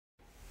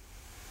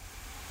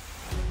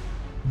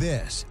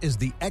This is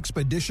the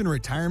Expedition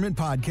Retirement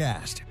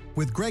Podcast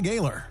with Greg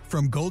Ayler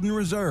from Golden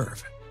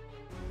Reserve.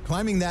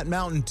 Climbing that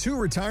mountain to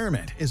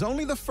retirement is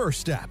only the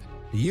first step.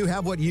 Do you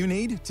have what you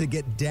need to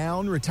get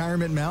down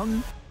Retirement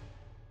Mountain?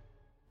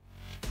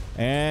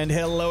 And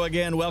hello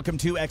again. Welcome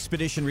to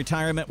Expedition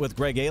Retirement with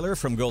Greg Ayler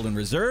from Golden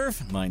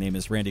Reserve. My name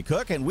is Randy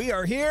Cook, and we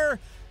are here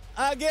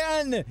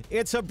again.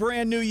 It's a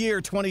brand new year,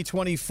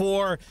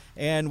 2024,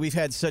 and we've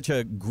had such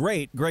a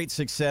great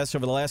success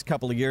over the last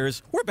couple of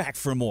years. We're back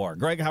for more.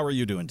 Greg, how are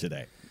you doing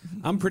today?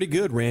 I'm pretty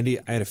good, Randy.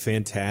 I had a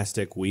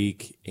fantastic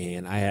week,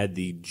 and I had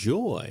the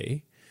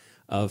joy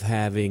of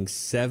having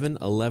 7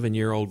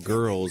 11-year-old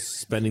girls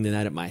spending the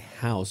night at my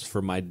house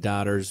for my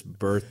daughter's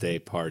birthday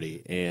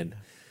party. And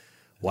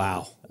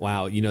wow.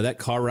 You know, that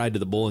car ride to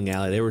the bowling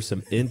alley, there were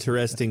some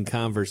interesting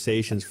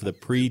conversations for the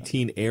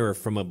preteen era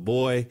from a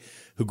boy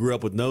who grew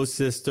up with no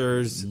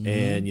sisters.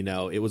 And, you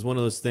know, it was one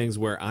of those things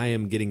where I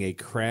am getting a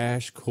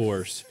crash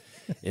course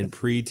in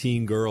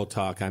preteen girl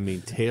talk. I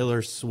mean,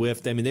 Taylor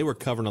Swift. I mean, they were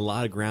covering a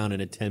lot of ground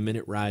in a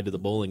 10-minute ride to the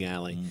bowling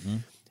alley.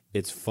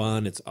 It's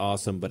fun. It's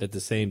awesome. But at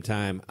the same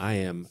time, I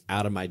am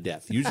out of my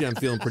depth. Usually I'm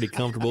feeling pretty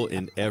comfortable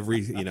in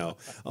every, you know,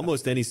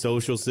 almost any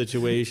social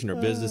situation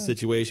or business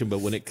situation.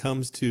 But when it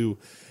comes to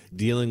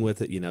dealing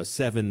with, you know,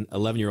 7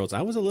 11-year-olds,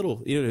 I was a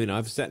little, you know,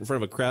 I've sat in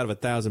front of a crowd of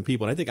 1,000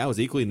 people, and I think I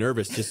was equally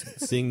nervous just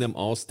seeing them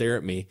all stare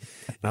at me.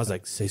 And I was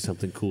like, say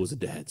something cool as a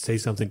dad. Say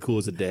something cool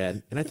as a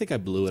dad. And I think I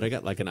blew it. I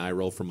got like an eye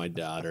roll from my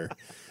daughter.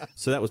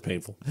 So that was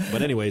painful.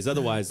 But anyways,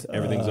 otherwise,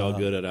 everything's all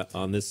good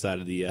on this side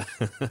of the,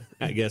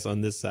 I guess,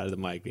 on this side of the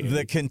mic.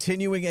 The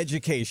continuing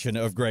education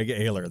of Greg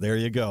Ayler. There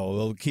you go.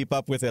 We'll keep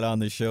up with it on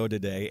the show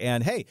today.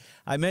 And hey,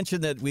 I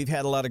mentioned that we've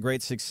had a lot of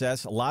great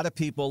success. A lot of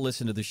people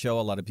listen to the show.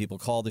 A lot of people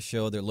call the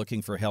show. They're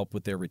looking for help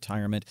with their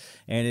retirement.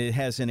 And it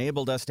has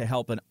enabled us to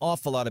help an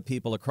awful lot of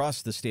people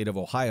across the state of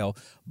Ohio.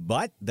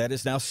 But that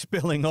is now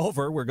spilling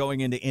over. We're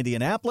going into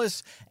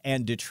Indianapolis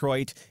and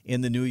Detroit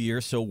in the new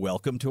year. So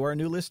welcome to our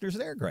new listeners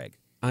there, Greg.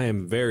 I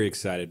am very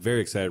excited,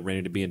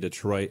 Randy, to be in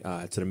Detroit.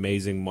 It's an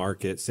amazing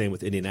market. Same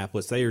with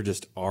Indianapolis. They are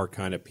just our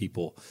kind of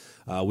people.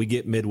 We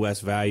get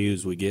Midwest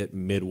values. We get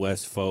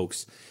Midwest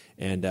folks.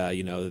 And,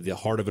 you know, the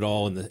heart of it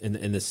all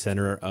in the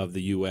center of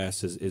the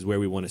U.S. is where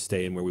we want to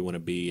stay and where we want to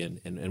be.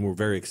 And we're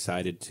very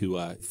excited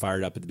to fire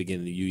it up at the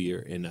beginning of the new year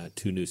in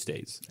 2 new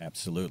states.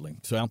 Absolutely.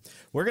 So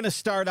we're going to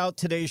start out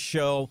today's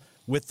show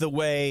with the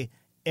way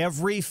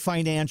every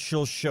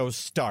financial show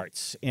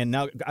starts. And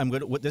now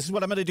this is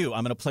what I'm going to do.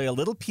 I'm going to play a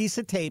little piece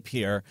of tape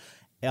here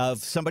of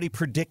somebody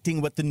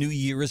predicting what the new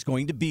year is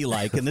going to be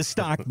like in the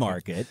stock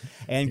market.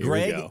 And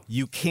Greg,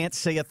 you can't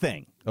say a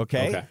thing.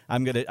 Okay.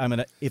 I'm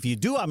gonna. If you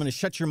do, I'm gonna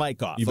shut your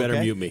mic off. You better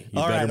mute me.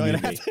 You better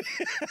mute me.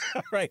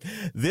 All right.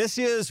 This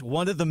is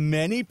one of the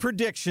many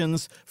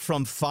predictions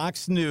from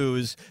Fox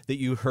News that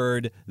you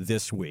heard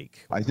this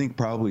week. I think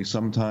probably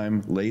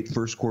sometime late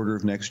first quarter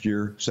of next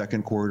year,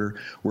 second quarter,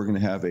 we're going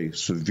to have a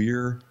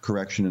severe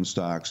correction in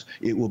stocks.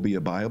 It will be a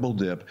viable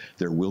dip.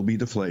 There will be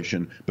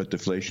deflation, but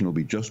deflation will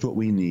be just what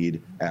we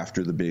need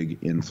after the big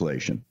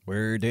inflation.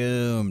 We're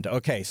doomed.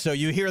 Okay. So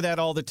you hear that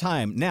all the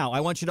time. Now,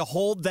 I want you to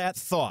hold that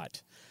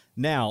thought.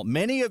 Now,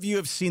 many of you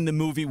have seen the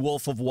movie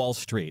Wolf of Wall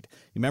Street.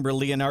 You remember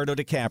Leonardo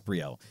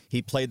DiCaprio?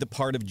 He played the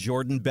part of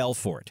Jordan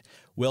Belfort.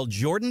 Well,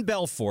 Jordan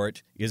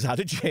Belfort is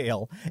out of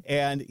jail,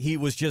 and he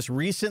was just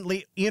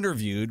recently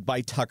interviewed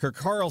by Tucker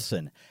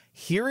Carlson.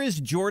 Here is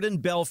Jordan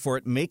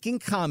Belfort making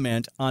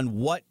comment on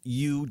what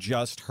you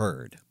just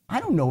heard.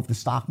 I don't know if the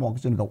stock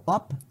market's going to go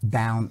up,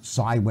 down,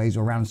 sideways,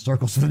 or around in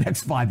circles for the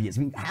next 5 years.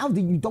 I mean, how do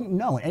you don't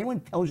know?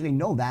 Anyone tells you they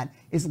know that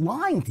is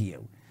lying to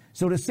you.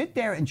 So to sit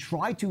there and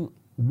try to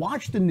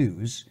watch the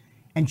news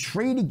and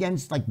trade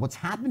against like what's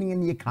happening in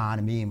the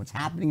economy and what's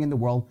happening in the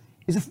world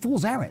is a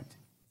fool's errand.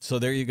 So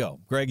there you go.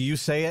 Greg, you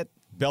say it.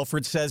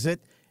 Belfort says it.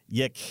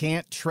 You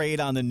can't trade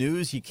on the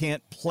news. You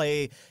can't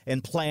play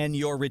and plan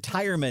your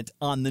retirement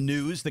on the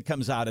news that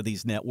comes out of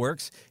these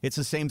networks. It's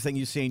the same thing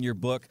you see in your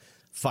book,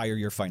 Fire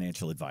Your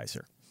Financial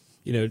Advisor.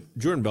 You know,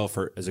 Jordan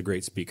Belfort is a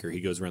great speaker.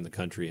 He goes around the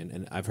country,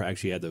 and I've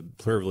actually had the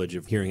privilege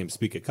of hearing him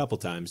speak a couple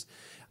times,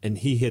 and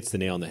he hits the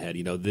nail on the head.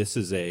 You know, this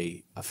is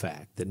a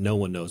fact that no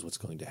one knows what's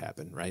going to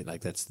happen, right?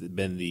 Like that's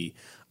been the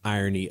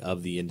irony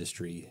of the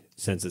industry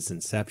since its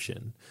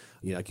inception.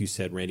 You know, like you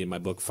said, Randy, in my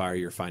book, Fire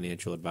Your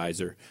Financial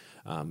Advisor,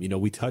 you know,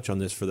 we touch on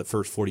this for the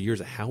first 40 years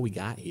of how we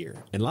got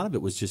here. And a lot of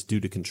it was just due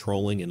to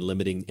controlling and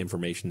limiting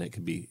information that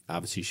could be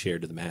obviously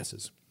shared to the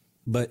masses.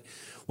 But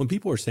when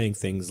people are saying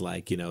things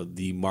like, you know,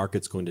 the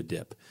market's going to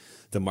dip,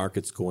 the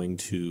market's going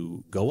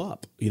to go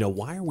up, you know,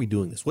 why are we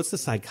doing this? What's the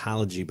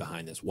psychology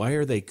behind this? Why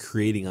are they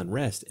creating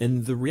unrest?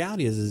 And the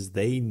reality is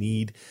they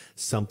need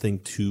something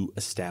to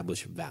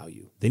establish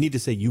value. They need to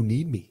say, you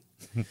need me.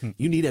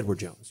 You need Edward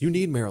Jones. You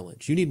need Merrill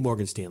Lynch. You need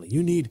Morgan Stanley.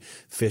 You need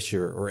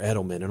Fisher or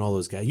Edelman and all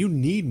those guys. You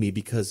need me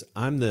because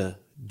I'm the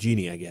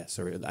genie, I guess,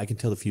 or I can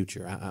tell the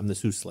future. I'm the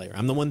soothsayer.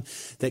 I'm the one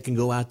that can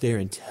go out there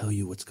and tell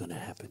you what's going to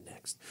happen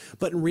next.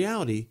 But in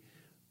reality,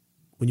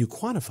 when you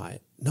quantify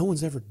it, no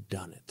one's ever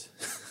done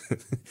it.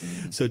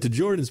 So to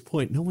Jordan's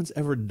point, no one's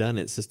ever done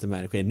it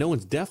systematically, and no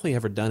one's definitely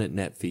ever done it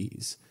net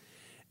fees.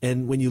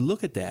 And when you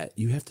look at that,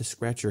 you have to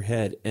scratch your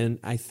head. And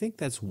I think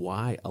that's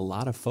why a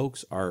lot of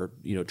folks are,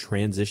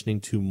 transitioning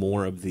to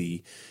more of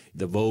the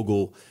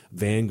Vogel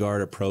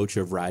Vanguard approach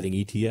of riding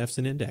ETFs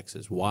and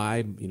indexes.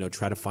 Why,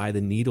 try to find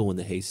the needle in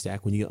the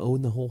haystack when you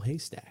own the whole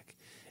haystack?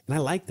 And I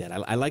like that.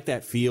 I like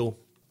that feel.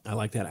 I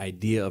like that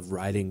idea of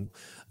riding,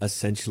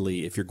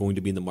 essentially, if you're going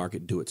to be in the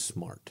market, do it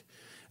smart.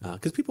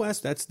 Because people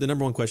ask, that's the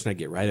number one question I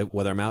get, right?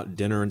 Whether I'm out at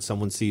dinner and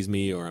someone sees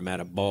me, or I'm at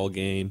a ball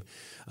game,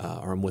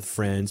 or I'm with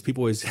friends,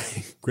 people always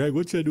say, Greg,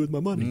 what should I do with my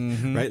money?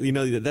 Mm-hmm.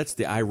 Right? That's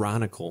the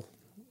ironical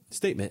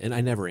statement, and I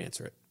never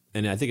answer it.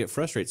 And I think it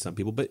frustrates some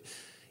people, but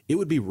it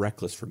would be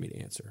reckless for me to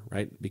answer,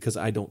 right? Because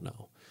I don't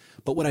know.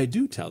 But what I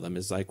do tell them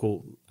is I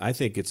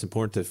think it's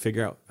important to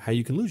figure out how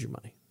you can lose your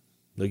money.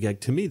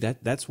 Like, to me,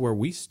 that's where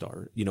we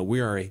start.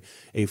 We are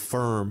a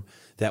firm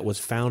that was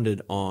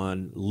founded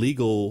on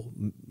legal,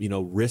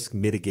 risk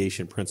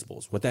mitigation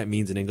principles. What that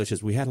means in English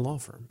is we had a law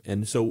firm.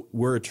 And so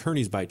we're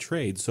attorneys by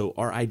trade. So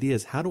our idea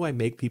is, how do I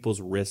make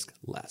people's risk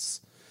less?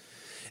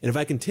 And if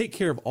I can take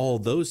care of all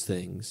those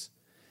things,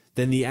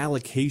 then the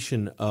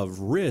allocation of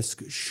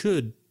risk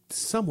should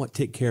somewhat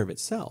take care of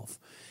itself.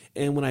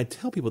 And when I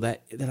tell people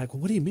that, they're like,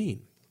 well, what do you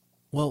mean?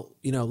 Well,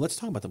 let's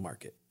talk about the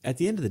market. At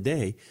the end of the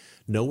day,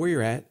 know where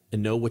you're at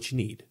and know what you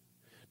need,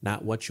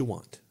 not what you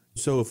want.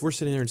 So if we're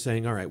sitting there and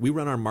saying, all right, we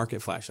run our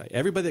market flashlight.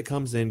 Everybody that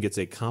comes in gets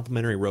a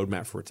complimentary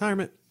roadmap for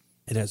retirement.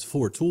 It has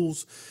 4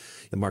 tools: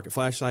 the market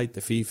flashlight,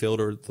 the fee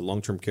filter, the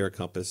long-term care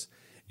compass,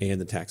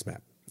 and the tax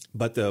map.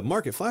 But the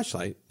market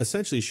flashlight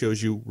essentially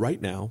shows you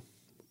right now,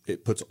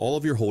 it puts all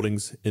of your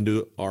holdings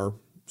into our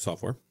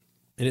software,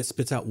 and it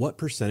spits out what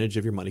percentage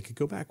of your money could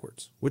go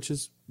backwards, which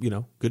is,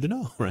 good to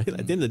know, right?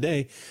 At the end of the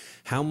day,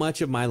 how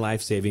much of my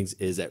life savings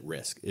is at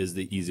risk is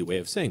the easy way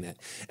of saying that.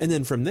 And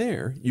then from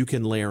there, you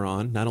can layer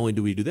on, not only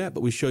do we do that,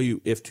 but we show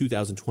you if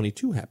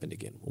 2022 happened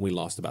again, when we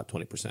lost about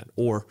 20%,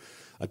 or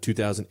a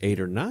 2008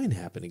 or 9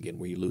 happened again,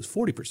 where you lose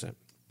 40%.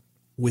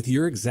 With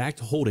your exact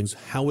holdings,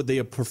 how would they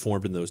have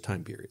performed in those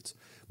time periods?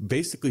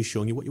 Basically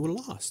showing you what you would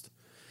have lost.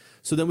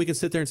 So then we can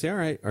sit there and say, all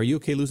right, are you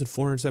okay losing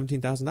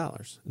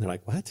 $417,000? And they're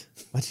like, what?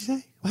 What'd you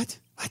say? What?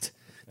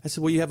 I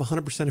said, well, you have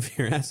 100% of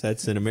your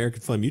assets in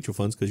American Fund mutual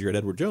funds because you're at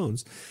Edward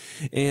Jones.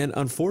 And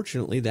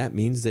unfortunately, that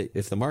means that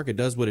if the market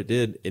does what it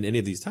did in any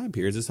of these time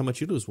periods, it's how much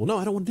you lose. Well, no,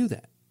 I don't want to do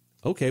that.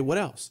 Okay, what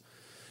else?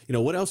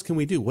 What else can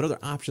we do? What other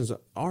options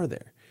are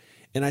there?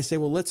 And I say,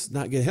 well, let's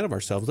not get ahead of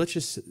ourselves. Let's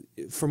just,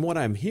 from what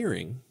I'm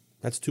hearing,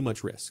 that's too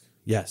much risk.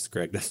 Yes,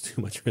 Greg, that's too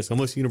much risk.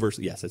 Almost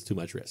universally, yes, that's too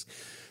much risk.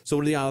 So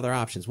what are the other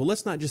options? Well,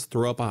 let's not just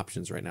throw up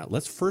options right now.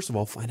 Let's first of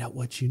all find out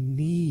what you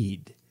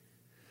need.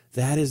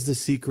 That is the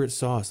secret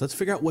sauce. Let's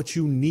figure out what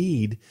you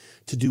need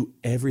to do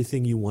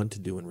everything you want to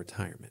do in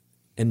retirement.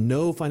 And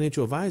no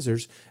financial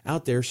advisors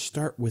out there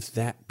start with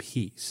that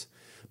piece.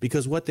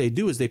 Because what they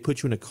do is they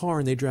put you in a car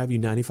and they drive you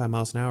 95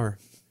 miles an hour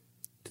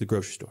to the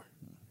grocery store.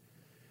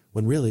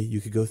 When really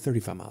you could go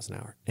 35 miles an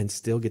hour and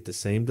still get the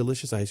same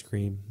delicious ice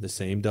cream, the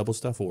same double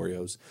stuffed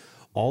Oreos,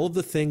 all of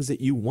the things that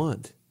you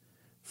want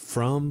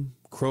from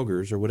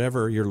Kroger's or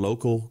whatever your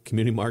local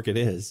community market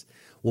is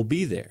will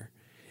be there.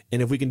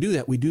 And if we can do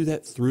that, we do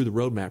that through the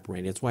roadmap,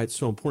 Randy. That's why it's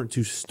so important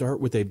to start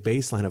with a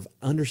baseline of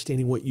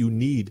understanding what you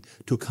need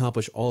to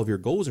accomplish all of your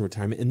goals in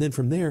retirement. And then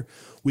from there,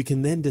 we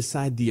can then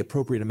decide the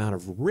appropriate amount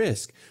of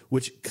risk,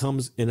 which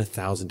comes in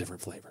 1,000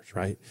 different flavors,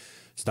 right?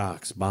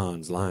 Stocks,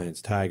 bonds,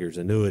 lines, tigers,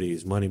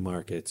 annuities, money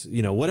markets,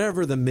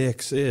 whatever the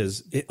mix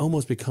is, it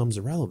almost becomes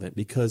irrelevant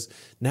because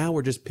now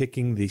we're just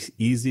picking the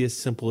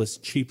easiest,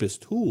 simplest,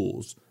 cheapest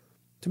tools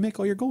to make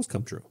all your goals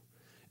come true.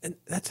 And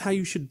that's how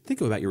you should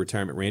think about your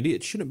retirement, Randy.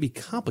 It shouldn't be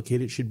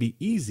complicated. It should be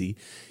easy.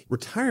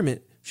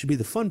 Retirement should be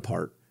the fun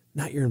part,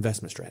 not your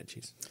investment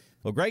strategies.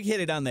 Well, Greg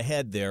hit it on the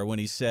head there when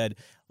he said,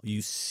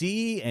 you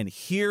see and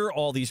hear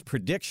all these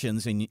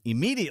predictions, and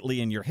immediately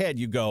in your head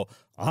you go,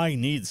 I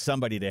need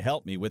somebody to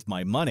help me with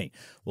my money.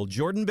 Well,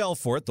 Jordan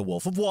Belfort, the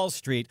Wolf of Wall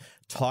Street,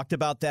 talked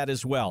about that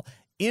as well.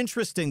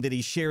 Interesting that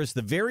he shares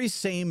the very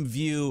same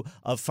view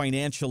of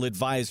financial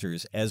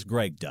advisors as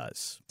Greg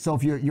does. So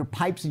if your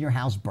pipes in your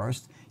house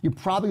burst, you're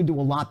probably do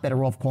a lot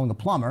better off calling a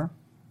plumber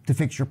to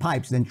fix your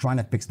pipes than trying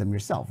to fix them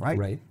yourself, right?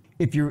 Right.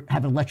 If you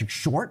have an electric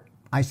short,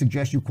 I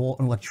suggest you call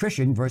an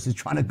electrician versus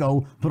trying to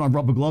go put on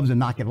rubber gloves and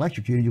not get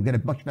electrocuted. You'll get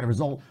a much better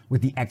result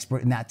with the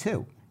expert in that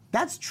too.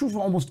 That's true for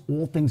almost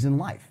all things in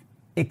life,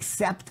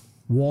 except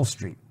Wall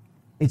Street.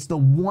 It's the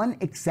one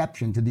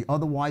exception to the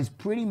otherwise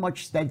pretty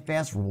much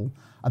steadfast rule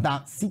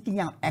about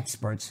seeking out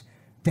experts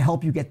to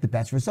help you get the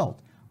best result.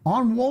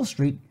 On Wall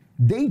Street,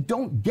 they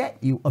don't get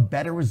you a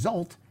better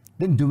result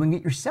than doing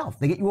it yourself.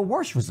 They get you a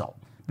worse result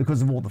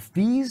because of all the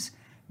fees,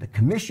 the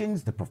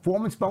commissions, the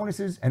performance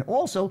bonuses, and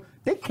also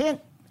they can't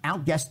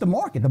outguess the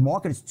market. The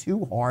market is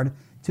too hard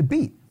to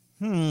beat.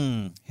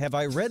 Have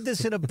I read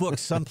this in a book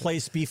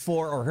someplace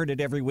before or heard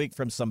it every week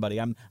from somebody?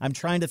 I'm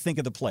trying to think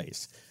of the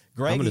place.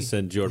 Greg, I'm going to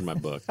send Jordan my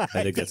book. I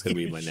think that's going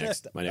to be my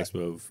next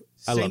move.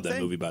 I love that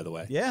movie, by the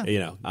way. Yeah. You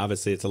know,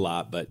 obviously it's a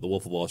lot, but The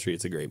Wolf of Wall Street,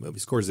 it's a great movie.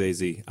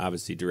 Scorsese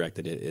obviously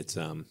directed it. It's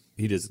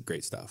he does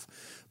great stuff.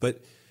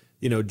 But,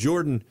 you know,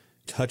 Jordan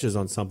touches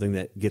on something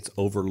that gets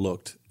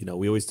overlooked. You know,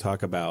 we always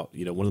talk about,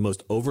 you know, one of the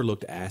most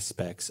overlooked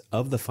aspects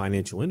of the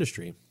financial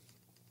industry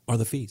are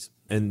the fees.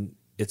 And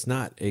it's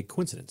not a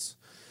coincidence.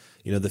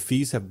 You know, the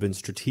fees have been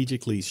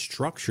strategically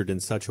structured in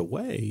such a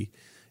way,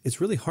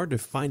 it's really hard to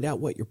find out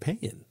what you're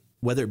paying,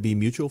 whether it be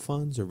mutual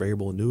funds or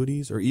variable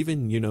annuities or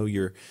even, you know,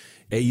 your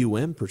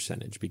AUM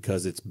percentage,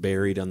 because it's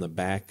buried on the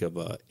back of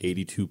a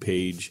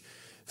 82-page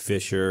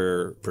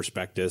Fisher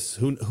prospectus.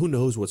 Who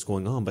knows what's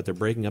going on, but they're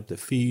breaking up the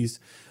fees.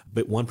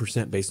 But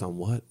 1% based on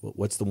what?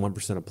 What's the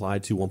 1%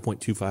 applied to?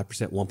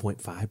 1.25%,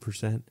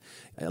 1.5%?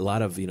 A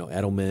lot of, you know,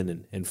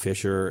 Edelman and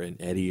Fisher and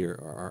Eddie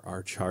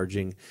are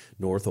charging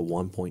north of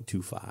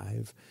 1.25.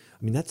 I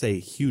mean, that's a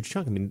huge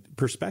chunk. I mean,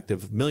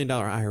 perspective, $1 million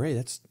IRA,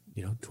 that's,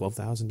 you know,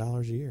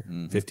 $12,000 a year,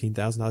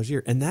 $15,000 a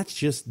year. And that's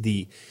just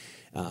the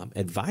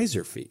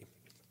advisor fee.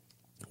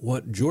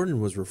 What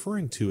Jordan was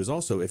referring to is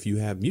also if you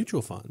have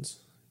mutual funds,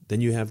 then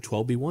you have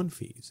 12B1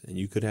 fees, and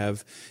you could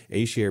have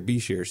A share, B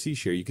share, C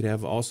share. You could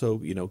have also,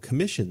 you know,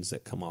 commissions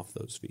that come off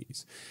those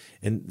fees.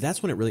 And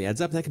that's when it really adds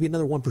up. That could be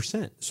another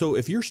 1%. So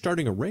if you're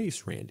starting a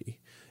race,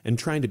 Randy, and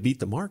trying to beat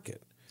the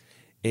market,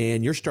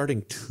 and you're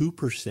starting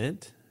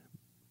 2%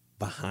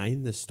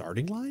 behind the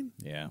starting line,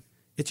 yeah,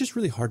 it's just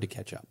really hard to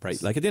catch up,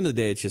 right? Like at the end of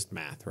the day, it's just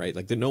math, right?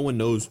 Like that no one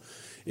knows,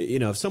 you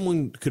know, if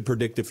someone could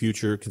predict the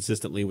future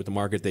consistently with the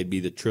market, they'd be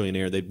the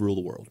trillionaire, they'd rule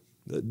the world.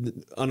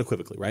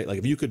 Unequivocally, right? Like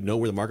if you could know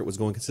where the market was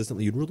going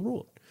consistently, you'd rule the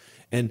world.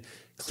 And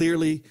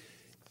clearly,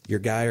 your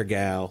guy or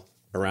gal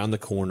around the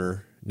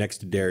corner next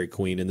to Dairy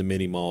Queen in the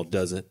mini mall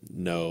doesn't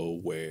know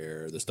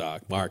where the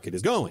stock market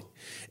is going.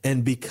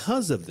 And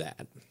because of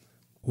that,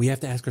 we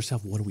have to ask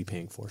ourselves, what are we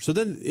paying for? So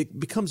then it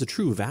becomes a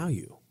true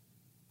value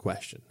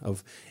question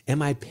of,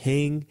 am I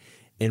paying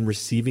and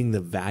receiving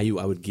the value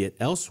I would get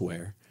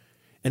elsewhere?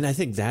 And I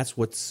think that's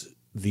what's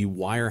the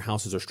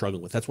wirehouses are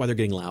struggling with. That's why they're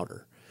getting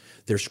louder.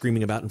 They're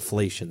screaming about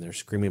inflation. They're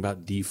screaming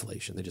about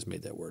deflation. They just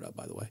made that word up,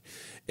 by the way.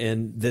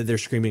 And then they're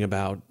screaming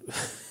about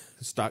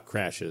stock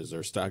crashes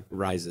or stock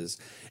rises.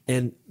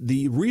 And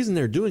the reason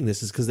they're doing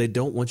this is because they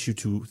don't want you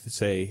to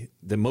say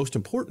the most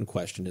important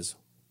question is,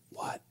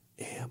 what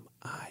am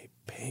I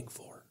paying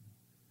for?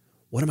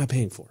 What am I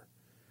paying for?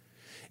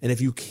 And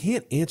if you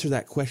can't answer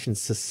that question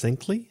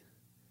succinctly,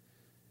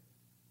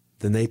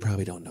 then they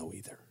probably don't know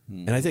either.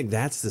 And I think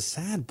that's the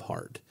sad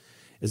part,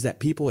 is that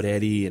people at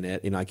Eddie and,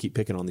 you know, I keep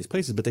picking on these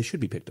places, but they should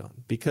be picked on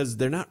because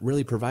they're not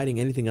really providing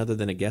anything other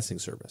than a guessing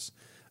service,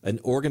 an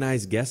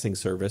organized guessing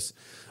service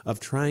of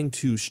trying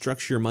to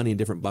structure your money in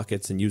different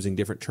buckets and using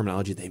different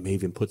terminology. They may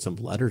even put some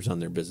letters on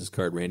their business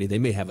card, Randy. They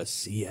may have a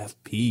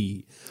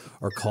CFP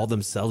or call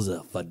themselves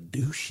a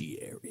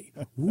fiduciary.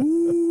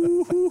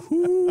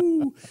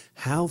 Woo-hoo-hoo.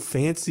 How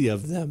fancy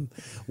of them.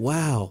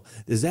 Wow.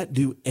 Does that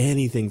do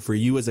anything for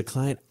you as a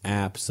client?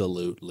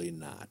 Absolutely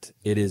not.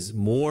 It is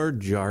more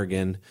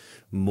jargon,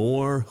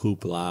 more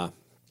hoopla,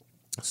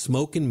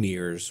 smoke and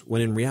mirrors,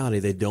 when in reality,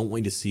 they don't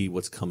want you to see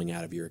what's coming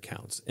out of your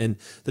accounts. And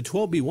the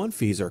 12B1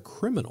 fees are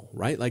criminal,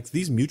 right? Like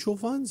these mutual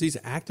funds, these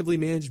actively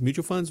managed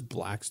mutual funds,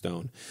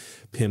 Blackstone,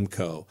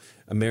 PIMCO,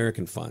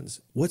 American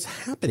funds,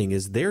 what's happening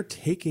is they're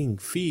taking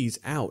fees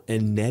out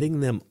and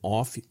netting them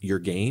off your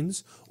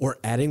gains or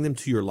adding them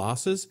to your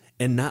losses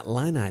and not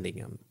line iteming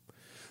them.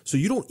 So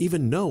you don't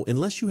even know,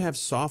 unless you have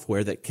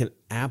software that can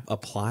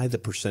apply the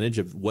percentage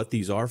of what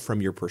these are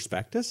from your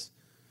prospectus.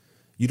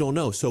 You don't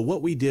know. So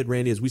what we did,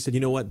 Randy, is we said, you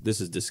know what?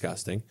 This is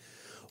disgusting.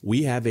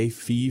 We have a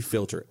fee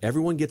filter.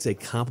 Everyone gets a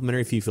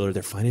complimentary fee filter.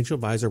 Their financial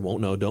advisor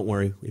won't know. Don't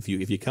worry. If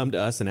you come to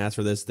us and ask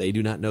for this, they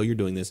do not know you're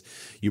doing this.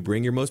 You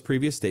bring your most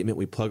previous statement.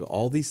 We plug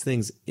all these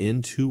things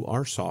into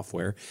our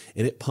software,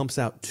 and it pumps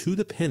out to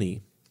the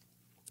penny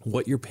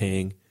what you're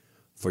paying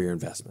for your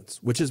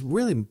investments, which is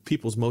really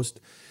people's most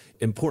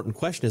important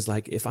question is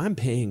like, if I'm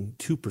paying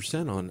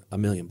 2% on $1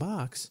 million,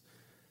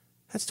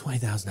 that's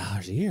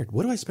 $20,000 a year.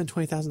 What do I spend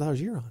 $20,000 a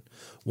year on?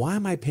 Why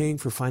am I paying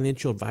for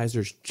financial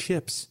advisors'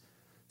 chips,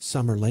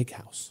 Summer Lake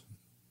House?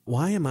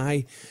 Why am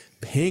I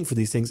paying for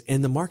these things?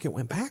 And the market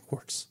went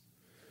backwards,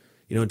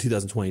 you know, in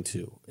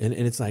 2022. And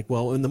it's like,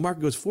 well, when the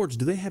market goes forwards,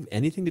 do they have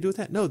anything to do with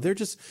that? No, they're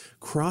just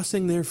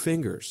crossing their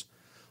fingers,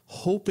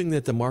 hoping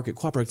that the market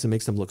cooperates and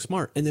makes them look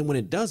smart. And then when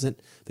it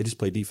doesn't, they just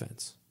play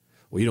defense.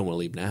 Well, you don't want to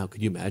leave now.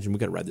 Could you imagine? We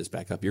got to ride this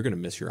back up. You're going to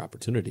miss your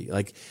opportunity.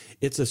 Like,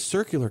 it's a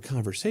circular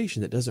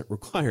conversation that doesn't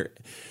require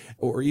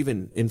or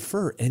even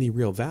infer any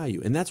real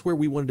value. And that's where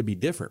we wanted to be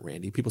different,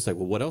 Randy. People say,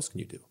 well, what else can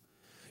you do?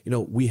 You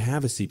know, we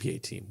have a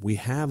CPA team. We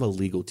have a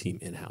legal team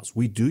in-house.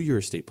 We do your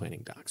estate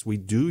planning docs. We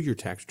do your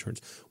tax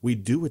returns. We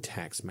do a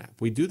tax map.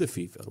 We do the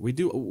fee filter.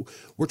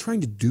 We're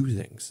trying to do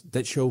things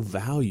that show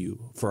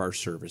value for our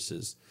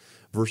services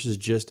versus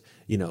just,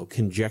 you know,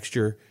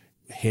 conjecture,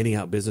 handing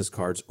out business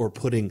cards or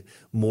putting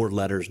more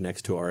letters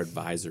next to our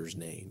advisors'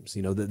 names,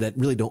 you know, that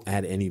really don't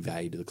add any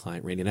value to the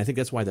client, Randy. And I think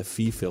that's why the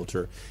fee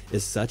filter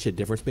is such a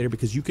difference maker,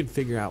 because you can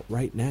figure out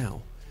right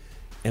now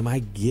am I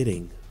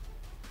getting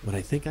what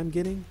I think I'm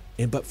getting?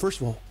 But first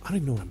of all, I don't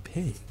even know what I'm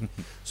paying.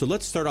 So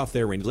let's start off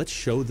there, Randy. Let's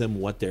show them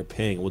what they're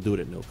paying, and we'll do it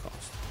at no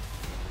cost.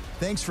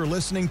 Thanks for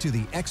listening to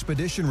the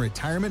Expedition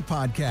Retirement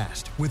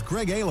Podcast with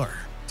Greg Ayler.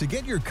 To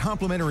get your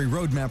complimentary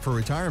roadmap for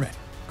retirement,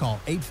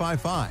 call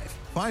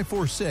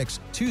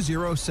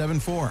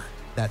 855-546-2074.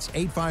 That's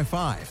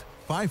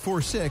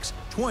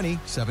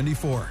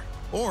 855-546-2074.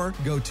 Or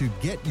go to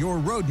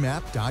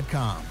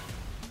getyourroadmap.com.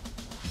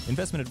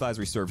 Investment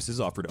advisory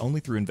services offered only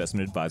through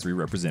investment advisory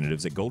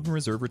representatives at Golden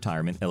Reserve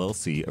Retirement,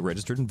 LLC, a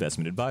registered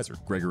investment advisor.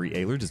 Gregory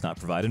Ayler does not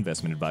provide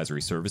investment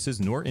advisory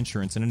services nor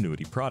insurance and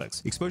annuity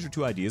products. Exposure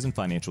to ideas and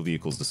financial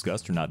vehicles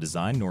discussed are not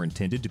designed nor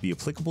intended to be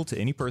applicable to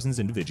any person's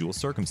individual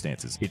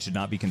circumstances. It should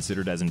not be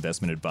considered as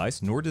investment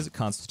advice, nor does it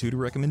constitute a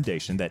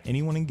recommendation that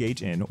anyone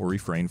engage in or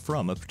refrain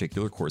from a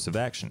particular course of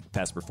action.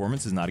 Past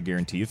performance is not a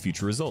guarantee of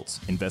future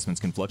results.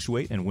 Investments can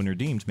fluctuate, and when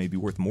redeemed may be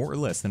worth more or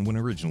less than when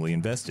originally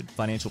invested.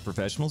 Financial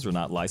professionals are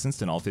not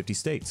licensed in all 50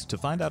 states. To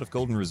find out if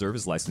Golden Reserve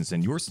is licensed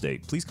in your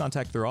state, please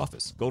contact their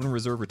office. Golden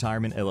Reserve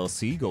Retirement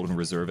LLC, Golden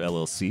Reserve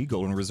LLC,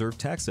 Golden Reserve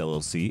Tax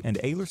LLC, and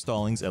Ayler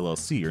Stallings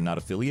LLC are not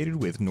affiliated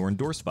with nor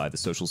endorsed by the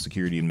Social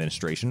Security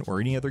Administration or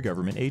any other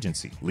government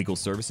agency. Legal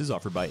services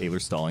offered by Ayler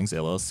Stallings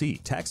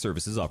LLC. Tax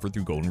services offered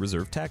through Golden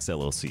Reserve Tax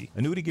LLC.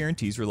 Annuity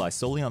guarantees rely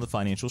solely on the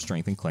financial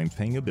strength and claims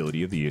paying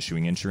ability of the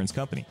issuing insurance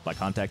company. By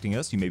contacting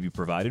us, you may be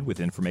provided with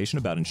information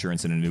about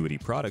insurance and annuity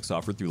products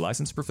offered through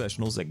licensed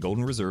professionals at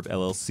Golden Reserve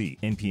LLC.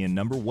 NPN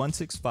number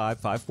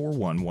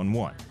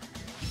 165541111.